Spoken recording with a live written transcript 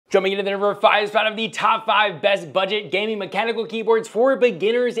Jumping into the number 5 spot of the top 5 best budget gaming mechanical keyboards for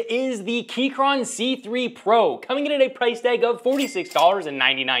beginners is the Keychron C3 Pro, coming in at a price tag of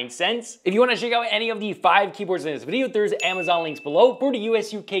 $46.99. If you want to check out any of the 5 keyboards in this video, there's Amazon links below for the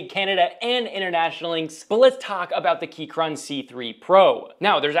US, UK, Canada, and international links. But let's talk about the Keychron C3 Pro.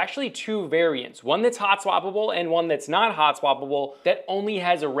 Now, there's actually 2 variants, one that's hot swappable and one that's not hot swappable that only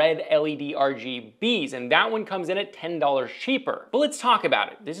has a red LED RGBs, and that one comes in at $10 cheaper. But let's talk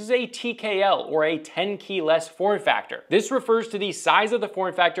about it. This is a TKL, or a 10 key less form factor. This refers to the size of the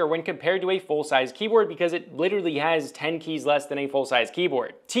form factor when compared to a full-size keyboard because it literally has 10 keys less than a full-size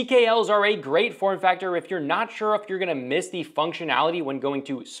keyboard. TKLs are a great form factor if you're not sure if you're gonna miss the functionality when going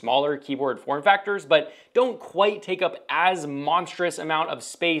to smaller keyboard form factors, but don't quite take up as monstrous amount of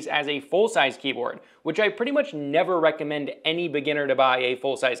space as a full-size keyboard, which I pretty much never recommend any beginner to buy a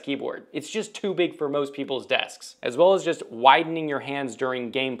full-size keyboard. It's just too big for most people's desks, as well as just widening your hands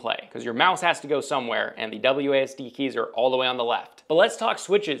during gameplay, because your mouse has to go somewhere and the WASD keys are all the way on the left. But let's talk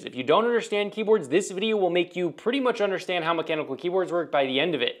switches. If you don't understand keyboards, this video will make you pretty much understand how mechanical keyboards work by the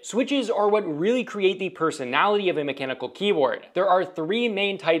end of it. Switches are what really create the personality of a mechanical keyboard. There are 3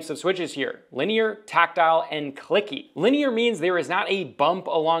 main types of switches here: linear, tactile, and clicky. Linear means there is not a bump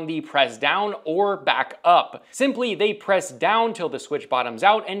along the press down or back up. Simply, they press down till the switch bottoms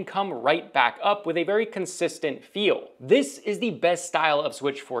out and come right back up with a very consistent feel. This is the best style of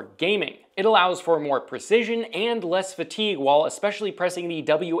switch for gaming. It allows for more precision and less fatigue while especially pressing the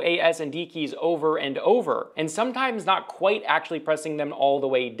W, A, S, and D keys over and over, and sometimes not quite actually pressing them all the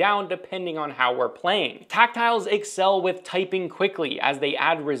way down depending on how we're playing. Tactiles excel with typing quickly as they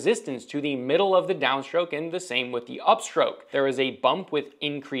add resistance to the middle of the downstroke, and the same with the upstroke. There is a bump with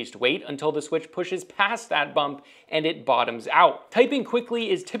increased weight until the switch pushes past that bump and it bottoms out. Typing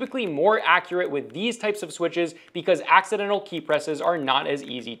quickly is typically more accurate with these types of switches because accidental key presses are not as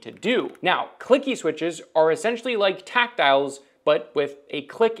easy to do. Now, clicky switches are essentially like tactiles, but with a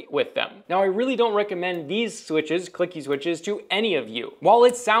click with them. Now, I really don't recommend these switches, clicky switches, to any of you. While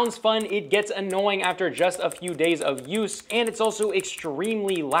it sounds fun, it gets annoying after just a few days of use, and it's also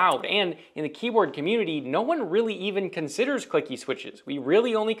extremely loud. And in the keyboard community, no one really even considers clicky switches. We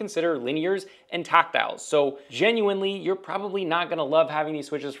really only consider linears and tactiles. So genuinely, you're probably not gonna love having these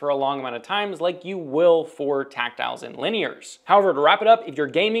switches for a long amount of times like you will for tactiles and linears. However, to wrap it up, if you're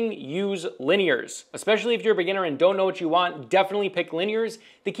gaming, use linears. Especially if you're a beginner and don't know what you want, definitely pick linears.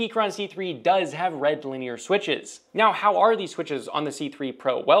 The Keychron C3 does have red linear switches. Now, how are these switches on the C3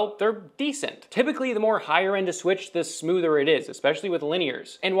 Pro? Well, they're decent. Typically, the more higher end a switch, the smoother it is, especially with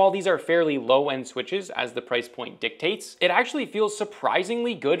linears. And while these are fairly low end switches, as the price point dictates, it actually feels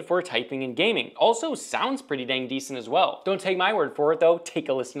surprisingly good for typing and gaming. Also sounds pretty dang decent as well. Don't take my word for it though, take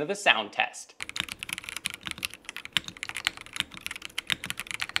a listen to the sound test.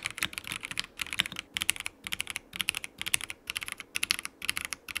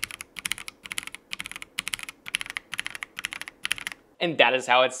 And that is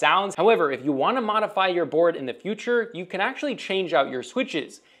how it sounds. However, if you want to modify your board in the future, you can actually change out your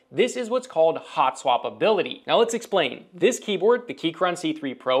switches. This is what's called hot swappability. Now let's explain. This keyboard, the Keychron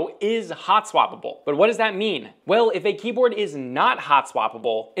C3 Pro, is hot swappable. But what does that mean? Well, if a keyboard is not hot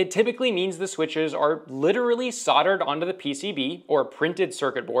swappable, it typically means the switches are literally soldered onto the PCB, or printed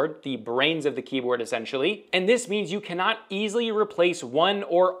circuit board, the brains of the keyboard essentially. And this means you cannot easily replace one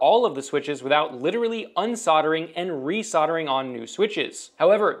or all of the switches without literally unsoldering and resoldering on new switches.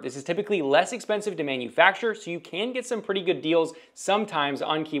 However, this is typically less expensive to manufacture, so you can get some pretty good deals sometimes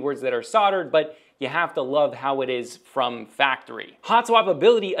on keyboards that are soldered, but you have to love how it is from factory. Hot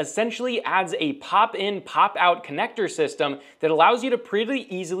swappability essentially adds a pop-in, pop-out connector system that allows you to pretty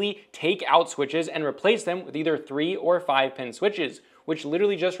easily take out switches and replace them with either 3 or 5 pin switches, which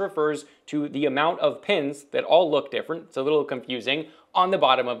literally just refers to the amount of pins that all look different, it's a little confusing, on the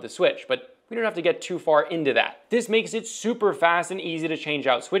bottom of the switch, but we don't have to get too far into that. This makes it super fast and easy to change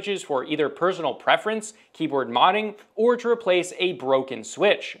out switches for either personal preference, keyboard modding, or to replace a broken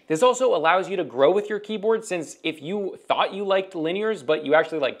switch. This also allows you to grow with your keyboard, since if you thought you liked linears but you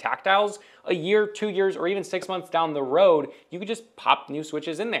actually like tactiles, a year, 2 years, or even 6 months down the road, you could just pop new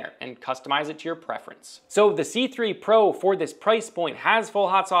switches in there and customize it to your preference. So the C3 Pro for this price point has full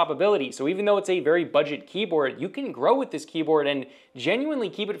hot swappability, so even though it's a very budget keyboard, you can grow with this keyboard and genuinely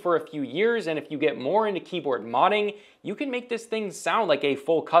keep it for a few years, and if you get more into keyboard modding, you can make this thing sound like a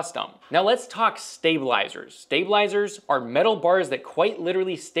full custom. Now let's talk stabilizers. Stabilizers are metal bars that quite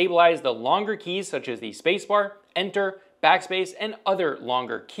literally stabilize the longer keys such as the spacebar, enter, backspace, and other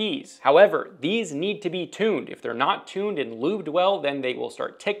longer keys. However, these need to be tuned. If they're not tuned and lubed well, then they will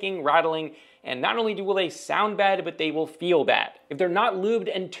start ticking, rattling, and not only will they sound bad, but they will feel bad. If they're not lubed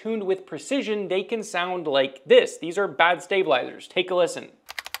and tuned with precision, they can sound like this. These are bad stabilizers. Take a listen.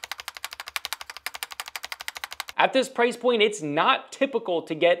 At this price point, it's not typical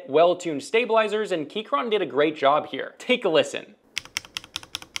to get well-tuned stabilizers, and Keychron did a great job here. Take a listen.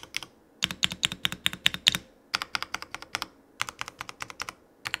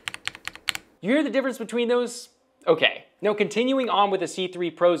 You hear the difference between those? Okay. Now continuing on with the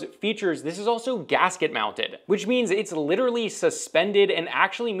C3 Pro's features, this is also gasket mounted, which means it's literally suspended and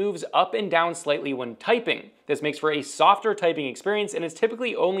actually moves up and down slightly when typing. This makes for a softer typing experience and is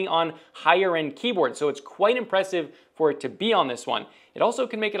typically only on higher end keyboards, so it's quite impressive for it to be on this one. It also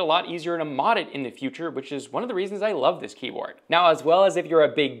can make it a lot easier to mod it in the future, which is one of the reasons I love this keyboard. Now, as well as if you're a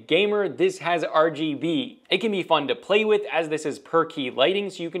big gamer, this has RGB. It can be fun to play with as this is per key lighting,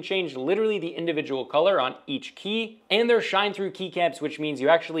 so you can change literally the individual color on each key. And there's shine through keycaps, which means you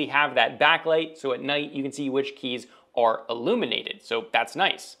actually have that backlight, so at night you can see which keys are illuminated, so that's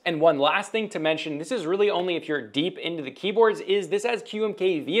nice. And one last thing to mention, this is really only if you're deep into the keyboards, is this has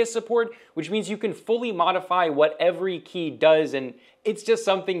QMK VIA support, which means you can fully modify what every key does, and it's just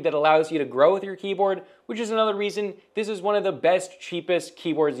something that allows you to grow with your keyboard, which is another reason this is one of the best, cheapest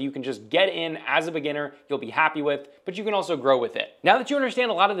keyboards you can just get in as a beginner, you'll be happy with, but you can also grow with it. Now that you understand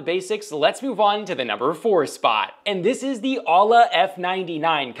a lot of the basics, let's move on to the number 4 spot. And this is the Aula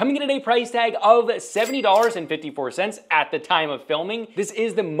F99, coming in at a price tag of $70.54 at the time of filming. This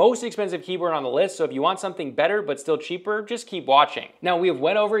is the most expensive keyboard on the list, so if you want something better but still cheaper, just keep watching. Now we have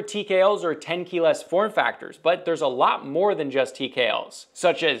went over TKLs or 10 keyless form factors, but there's a lot more than just TKLs,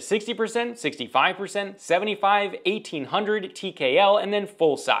 such as 60%, 65%, 75, 1800, TKL, and then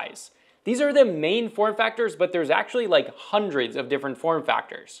full size. These are the main form factors, but there's actually like hundreds of different form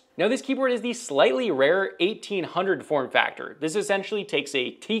factors. Now this keyboard is the slightly rare 1800 form factor. This essentially takes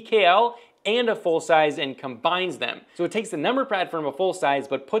a TKL and a full size and combines them. So it takes the number pad from a full size,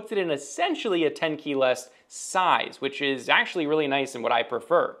 but puts it in essentially a 10 key less size, which is actually really nice and what I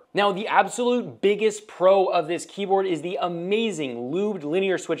prefer. Now, the absolute biggest pro of this keyboard is the amazing lubed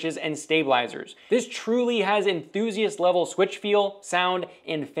linear switches and stabilizers. This truly has enthusiast level switch feel, sound,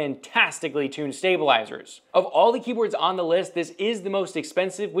 and fantastically tuned stabilizers. Of all the keyboards on the list, this is the most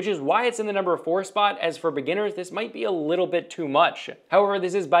expensive, which is why it's in the number 4 spot, as for beginners, this might be a little bit too much. However,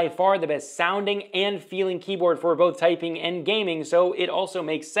 this is by far the best sounding and feeling keyboard for both typing and gaming, so it also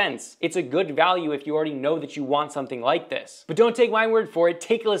makes sense. It's a good value if you already know that you want something like this. But don't take my word for it,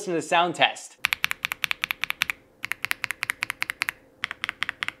 take a listen to the sound test.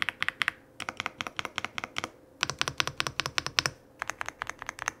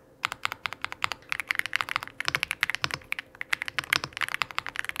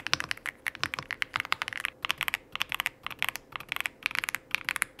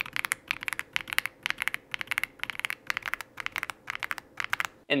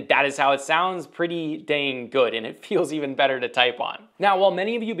 And that is how it sounds, pretty dang good, and it feels even better to type on. Now, while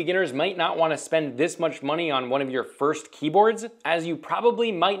many of you beginners might not want to spend this much money on one of your first keyboards, as you probably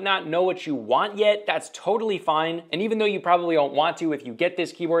might not know what you want yet, that's totally fine. And even though you probably don't want to, if you get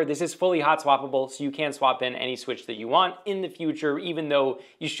this keyboard, this is fully hot swappable, so you can swap in any switch that you want in the future, even though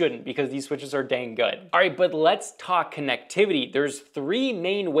you shouldn't, because these switches are dang good. All right, but let's talk connectivity. There's 3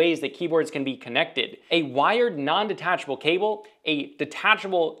 main ways that keyboards can be connected: a wired non-detachable cable, a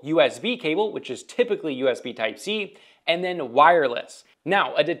detachable USB cable, which is typically USB Type-C, and then wireless.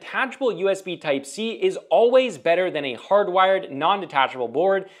 Now, a detachable USB Type-C is always better than a hardwired, non-detachable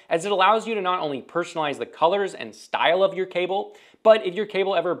board, as it allows you to not only personalize the colors and style of your cable, but if your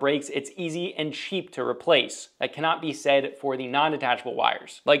cable ever breaks, it's easy and cheap to replace. That cannot be said for the non-detachable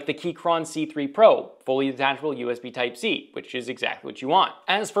wires, like the Keychron C3 Pro, fully detachable USB Type-C, which is exactly what you want.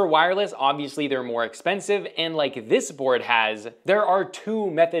 As for wireless, obviously they're more expensive, and like this board has, there are 2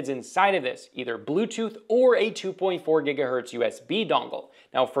 methods inside of this, either Bluetooth or a 2.4 gigahertz USB dongle.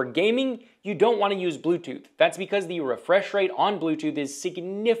 Now for gaming, you don't want to use Bluetooth. That's because the refresh rate on Bluetooth is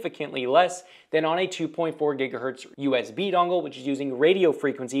significantly less than on a 2.4 gigahertz USB dongle, which is using radio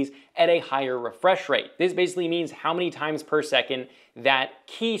frequencies at a higher refresh rate. This basically means how many times per second that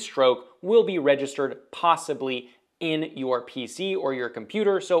keystroke will be registered possibly in your PC or your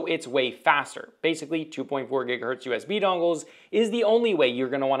computer, so it's way faster. Basically, 2.4 gigahertz USB dongles is the only way you're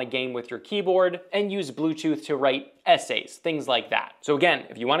gonna wanna game with your keyboard and use Bluetooth to write essays, things like that. So again,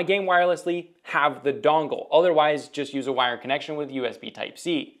 if you wanna game wirelessly, have the dongle. Otherwise, just use a wired connection with USB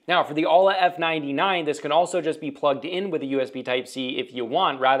Type-C. Now, for the Aula F99, this can also just be plugged in with a USB Type-C if you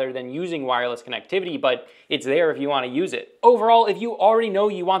want, rather than using wireless connectivity, but it's there if you wanna use it. Overall, if you already know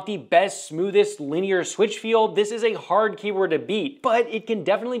you want the best, smoothest, linear switch feel, this is a hard keyboard to beat, but it can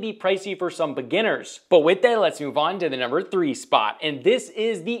definitely be pricey for some beginners. But with that, let's move on to the number 3 spot, and this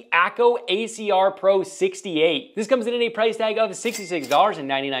is the Akko ACR Pro 68. This comes in at a price tag of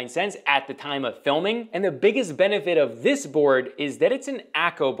 $66.99 at the time of filming, and the biggest benefit of this board is that it's an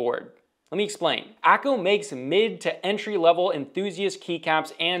Akko board. Let me explain. Akko makes mid to entry level enthusiast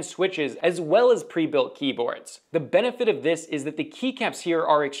keycaps and switches, as well as pre-built keyboards. The benefit of this is that the keycaps here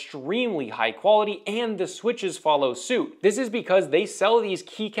are extremely high quality and the switches follow suit. This is because they sell these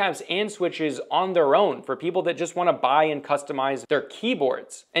keycaps and switches on their own for people that just want to buy and customize their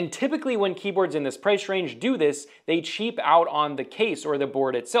keyboards. And typically when keyboards in this price range do this, they cheap out on the case or the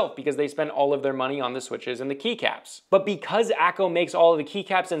board itself because they spend all of their money on the switches and the keycaps. But because Akko makes all of the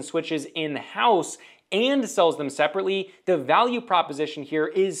keycaps and switches in-house and sells them separately, the value proposition here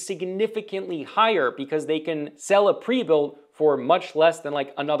is significantly higher because they can sell a pre-built for much less than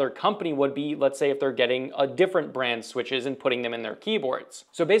like another company would be, let's say if they're getting a different brand switches and putting them in their keyboards.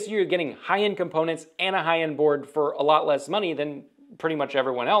 So basically you're getting high-end components and a high-end board for a lot less money than pretty much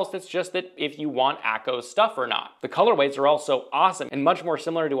everyone else. It's just that if you want Akko's stuff or not. The colorways are also awesome and much more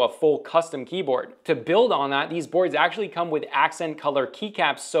similar to a full custom keyboard. To build on that, these boards actually come with accent color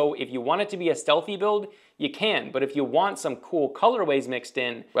keycaps, so if you want it to be a stealthy build, you can, but if you want some cool colorways mixed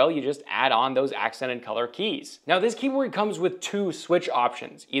in, well, you just add on those accented color keys. Now this keyboard comes with 2 switch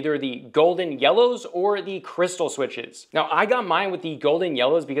options, either the golden yellows or the crystal switches. Now I got mine with the golden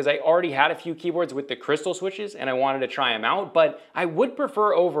yellows because I already had a few keyboards with the crystal switches and I wanted to try them out, but I would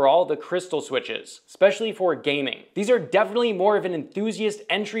prefer overall the crystal switches, especially for gaming. These are definitely more of an enthusiast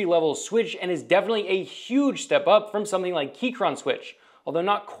entry-level switch and is definitely a huge step up from something like Keychron switch, although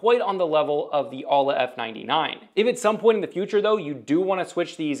not quite on the level of the Aula F99. If at some point in the future though, you do want to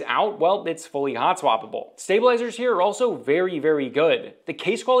switch these out, well, it's fully hot swappable. Stabilizers here are also very, very good. The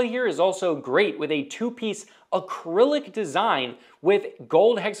case quality here is also great with a 2-piece acrylic design with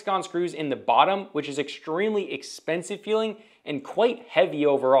gold hexagon screws in the bottom, which is extremely expensive feeling and quite heavy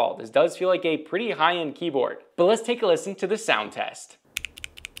overall. This does feel like a pretty high-end keyboard. But let's take a listen to the sound test.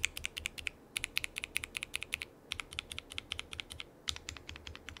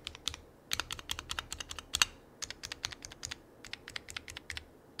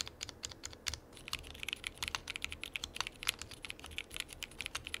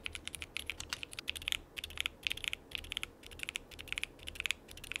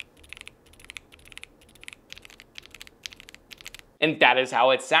 And that is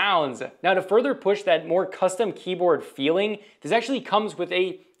how it sounds. Now to further push that more custom keyboard feeling, this actually comes with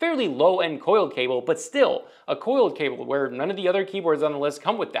a fairly low-end coiled cable, but still a coiled cable where none of the other keyboards on the list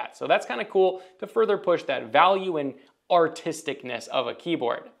come with that. So that's kind of cool to further push that value and artisticness of a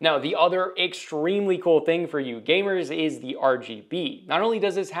keyboard. Now, the other extremely cool thing for you gamers is the RGB. Not only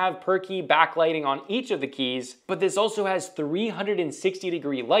does this have per key backlighting on each of the keys, but this also has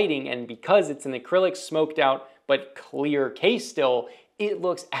 360-degree lighting, and because it's an acrylic smoked out but clear case still, it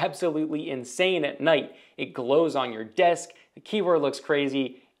looks absolutely insane at night. It glows on your desk, the keyboard looks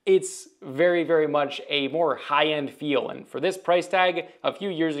crazy. It's very, very much a more high-end feel, and for this price tag, a few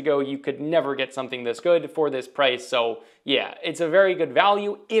years ago, you could never get something this good for this price, so yeah, it's a very good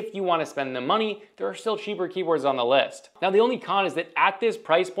value if you want to spend the money. There are still cheaper keyboards on the list. Now, the only con is that at this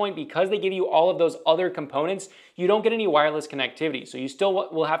price point, because they give you all of those other components, you don't get any wireless connectivity, so you still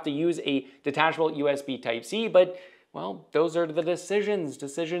will have to use a detachable USB Type-C, but well, those are the decisions.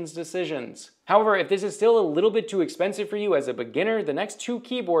 However, if this is still a little bit too expensive for you as a beginner, the next 2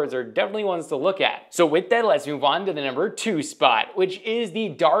 keyboards are definitely ones to look at. So with that, let's move on to the number 2 spot, which is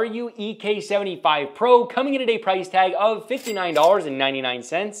the Dareu EK75 Pro, coming in at a price tag of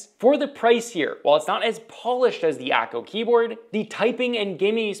 $59.99. For the price here, while it's not as polished as the Akko keyboard, the typing and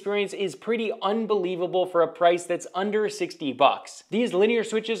gaming experience is pretty unbelievable for a price that's under 60 bucks. These linear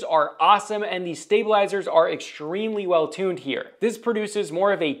switches are awesome and the stabilizers are extremely well tuned here. This produces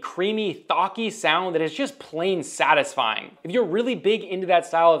more of a creamy, thocky sound that is just plain satisfying. If you're really big into that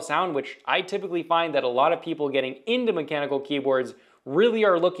style of sound, which I typically find that a lot of people getting into mechanical keyboards really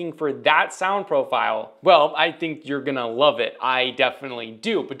are looking for that sound profile, well, I think you're gonna love it. I definitely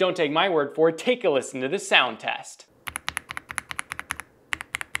do, but don't take my word for it. Take a listen to the sound test.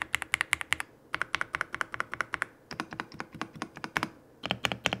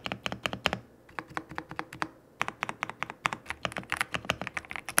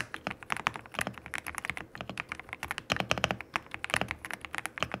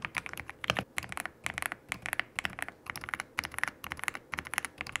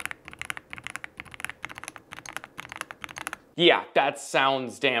 Yeah, that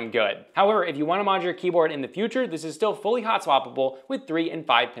sounds damn good. However, if you want to mod your keyboard in the future, this is still fully hot swappable with 3 and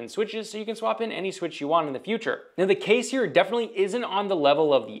 5 pin switches, so you can swap in any switch you want in the future. Now the case here definitely isn't on the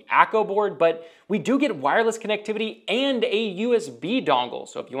level of the Akko board, but we do get wireless connectivity and a USB dongle,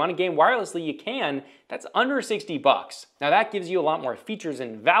 so if you want to game wirelessly, you can. That's under 60 bucks. Now that gives you a lot more features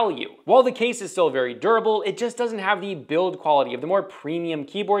and value. While the case is still very durable, it just doesn't have the build quality of the more premium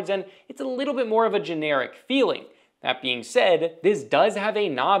keyboards, and it's a little bit more of a generic feeling. That being said, this does have a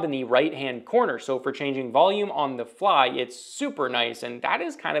knob in the right-hand corner, so for changing volume on the fly, it's super nice, and that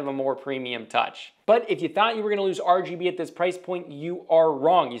is kind of a more premium touch. But if you thought you were gonna lose RGB at this price point, you are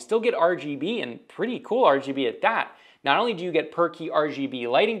wrong. You still get RGB, and pretty cool RGB at that. Not only do you get per key RGB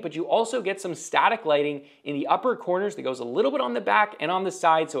lighting, but you also get some static lighting in the upper corners that goes a little bit on the back and on the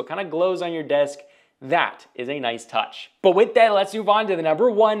side, so it kind of glows on your desk. That is a nice touch. But with that, let's move on to the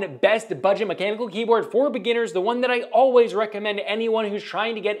 #1 best budget mechanical keyboard for beginners, the one that I always recommend anyone who's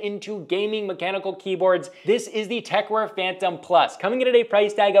trying to get into gaming mechanical keyboards. This is the Tecware Phantom Plus, coming in at a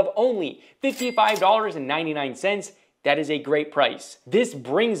price tag of only $55.99. That is a great price. This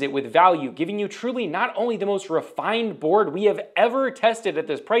brings it with value, giving you truly not only the most refined board we have ever tested at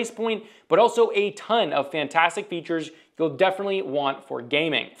this price point, but also a ton of fantastic features you'll definitely want for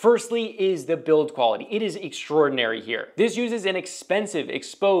gaming. Firstly is the build quality. It is extraordinary here. This uses an expensive,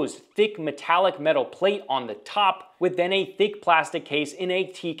 exposed, thick metallic metal plate on the top, with then a thick plastic case in a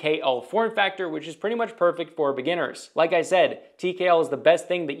TKL form factor, which is pretty much perfect for beginners. Like I said, TKL is the best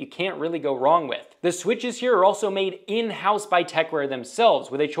thing that you can't really go wrong with. The switches here are also made in-house by Tecware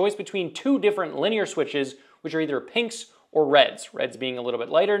themselves, with a choice between 2 different linear switches, which are either pinks or reds. Reds being a little bit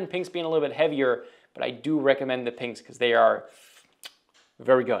lighter and pinks being a little bit heavier, but I do recommend the pinks because they are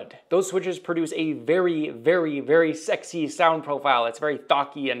very good. Those switches produce a very, very, very sexy sound profile. It's very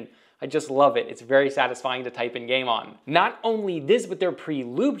thocky and I just love it. It's very satisfying to type in game on. Not only this, but they're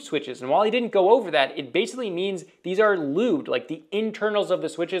pre-lubed switches. And while I didn't go over that, it basically means these are lubed, like the internals of the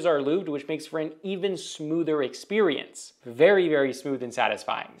switches are lubed, which makes for an even smoother experience. Very, very smooth and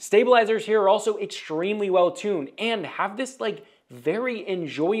satisfying. Stabilizers here are also extremely well tuned and have this like very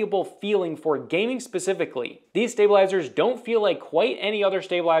enjoyable feeling for gaming specifically. These stabilizers don't feel like quite any other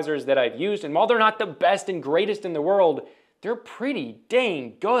stabilizers that I've used, and while they're not the best and greatest in the world, they're pretty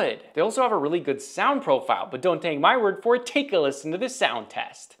dang good. They also have a really good sound profile, but don't take my word for it, take a listen to this sound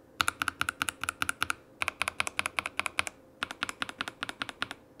test.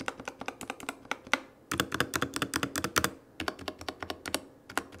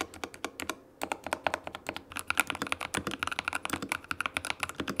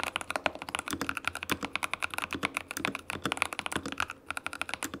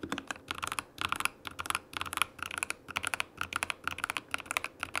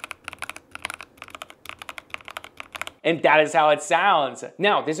 And that is how it sounds.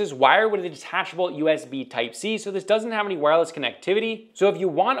 Now, this is wired with a detachable USB Type-C, so this doesn't have any wireless connectivity. So if you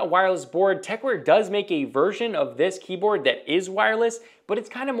want a wireless board, Tecware does make a version of this keyboard that is wireless, but it's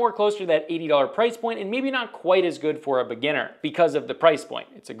kind of more closer to that $80 price point and maybe not quite as good for a beginner because of the price point.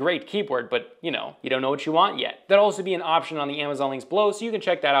 It's a great keyboard, but you know, you don't know what you want yet. That'll also be an option on the Amazon links below, so you can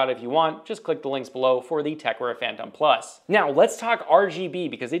check that out if you want. Just click the links below for the Tecware Phantom Plus. Now, let's talk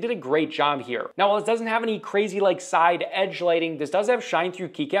RGB because they did a great job here. Now, while it doesn't have any crazy like side edge lighting, this does have shine through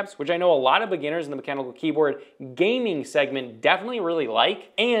keycaps, which I know a lot of beginners in the mechanical keyboard gaming segment definitely really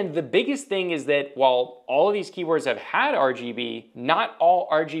like. And the biggest thing is that while all of these keyboards have had RGB, not all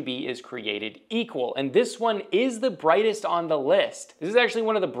RGB is created equal, and this one is the brightest on the list. This is actually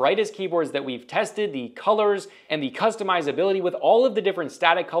one of the brightest keyboards that we've tested. The colors and the customizability with all of the different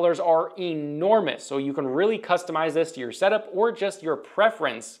static colors are enormous, so you can really customize this to your setup or just your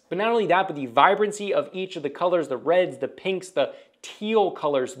preference. But not only that, but the vibrancy of each of the colors, the reds, the pinks, the teal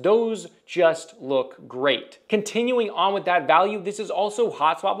colors, those just look great. Continuing on with that value, this is also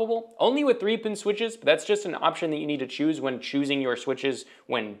hot swappable, only with 3-pin switches, but that's just an option that you need to choose when choosing your switches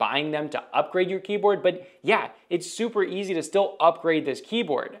when buying them to upgrade your keyboard. But yeah, it's super easy to still upgrade this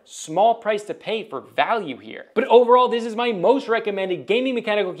keyboard. Small price to pay for value here. But overall, this is my most recommended gaming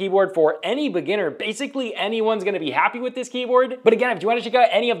mechanical keyboard for any beginner. Basically, anyone's gonna be happy with this keyboard. But again, if you wanna check out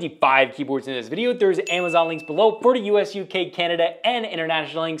any of the 5 keyboards in this video, there's Amazon links below for the US, UK, Canada, and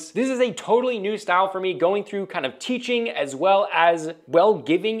international links. This is a totally new style for me, going through kind of teaching as well as, well,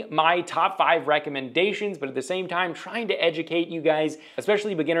 giving my top 5 recommendations, but at the same time, trying to educate you guys,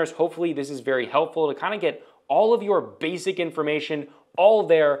 especially beginners. Hopefully this is very helpful to kind of get all of your basic information all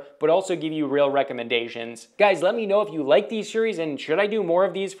there, but also give you real recommendations. Guys, let me know if you like these series and should I do more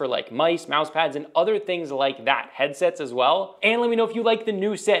of these for like mice, mouse pads, and other things like that, headsets as well. And let me know if you like the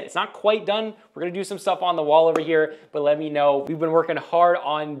new set. It's not quite done. We're gonna do some stuff on the wall over here, but let me know. We've been working hard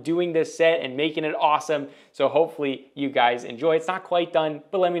on doing this set and making it awesome, so hopefully you guys enjoy. It's not quite done,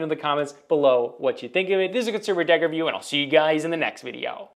 but let me know in the comments below what you think of it. This is a Consumer Tech Review, and I'll see you guys in the next video.